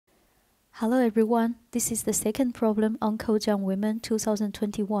Hello everyone, this is the second problem on Kojang Women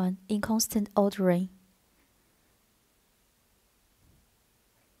 2021 Inconstant ordering.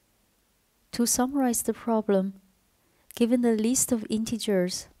 To summarize the problem, given the list of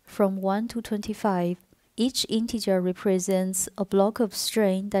integers from 1 to 25, each integer represents a block of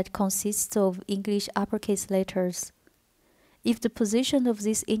string that consists of English uppercase letters. If the position of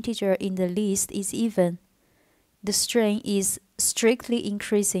this integer in the list is even, the string is strictly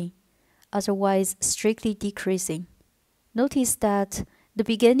increasing, otherwise strictly decreasing. Notice that the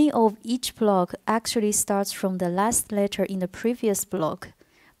beginning of each block actually starts from the last letter in the previous block,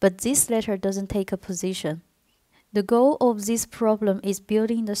 but this letter doesn't take a position. The goal of this problem is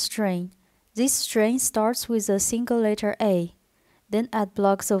building the string. This string starts with a single letter A, then add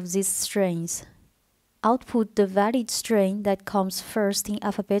blocks of these strings. Output the valid string that comes first in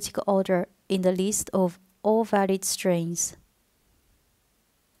alphabetical order in the list of all valid strings.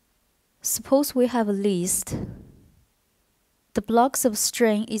 Suppose we have a list. The blocks of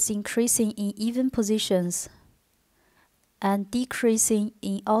string is increasing in even positions and decreasing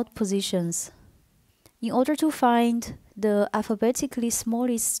in odd positions. In order to find the alphabetically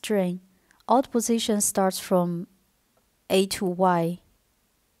smallest string, odd position starts from A to Y,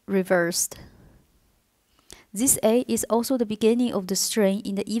 reversed. This A is also the beginning of the string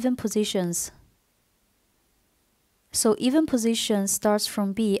in the even positions. So even position starts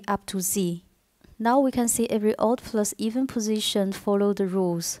from B up to Z. Now we can see every odd plus even position follow the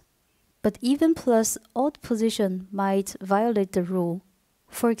rules. But even plus odd position might violate the rule.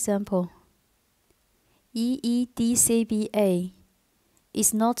 For example, EEDCBA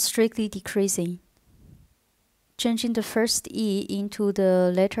is not strictly decreasing. Changing the first E into the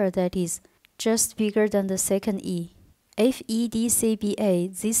letter that is just bigger than the second E.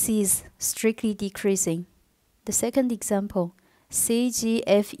 FEDCBA, this is strictly decreasing. The second example, CGFEDCBA,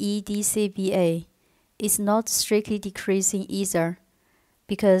 is not strictly decreasing either,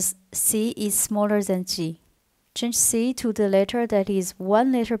 because C is smaller than G. Change C to the letter that is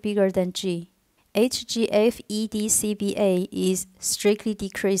one letter bigger than G. HGFEDCBA is strictly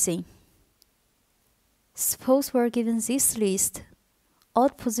decreasing. Suppose we're given this list.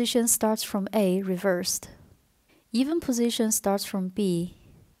 Odd position starts from A, reversed. Even position starts from B.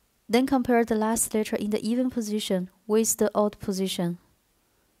 Then compare the last letter in the even position with the odd position.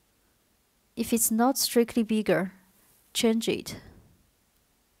 If it's not strictly bigger, change it.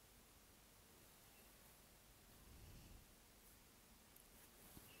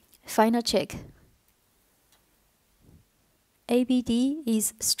 Final check. ABD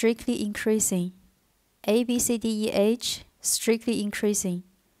is strictly increasing. ABCDEH strictly increasing.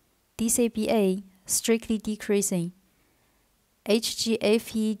 DCBA strictly decreasing.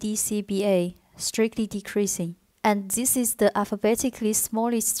 HGFEDCBA strictly decreasing. And this is the alphabetically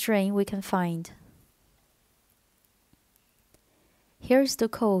smallest string we can find. Here is the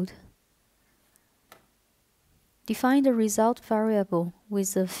code. Define the result variable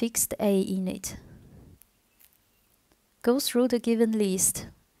with a fixed A in it. Go through the given list.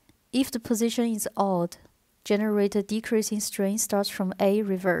 If the position is odd, generate a decreasing string starts from A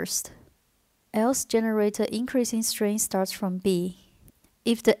reversed. Else generate an increasing string starts from B.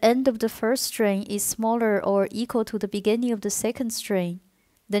 If the end of the first string is smaller or equal to the beginning of the second string,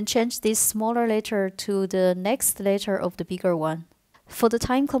 then change this smaller letter to the next letter of the bigger one. For the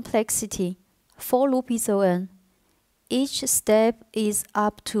time complexity, for loop is on. Each step is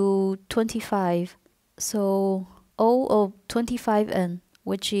up to 25, so O of 25n,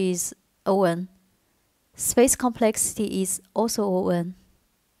 which is on. Space complexity is also on.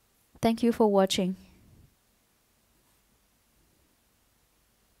 Thank you for watching.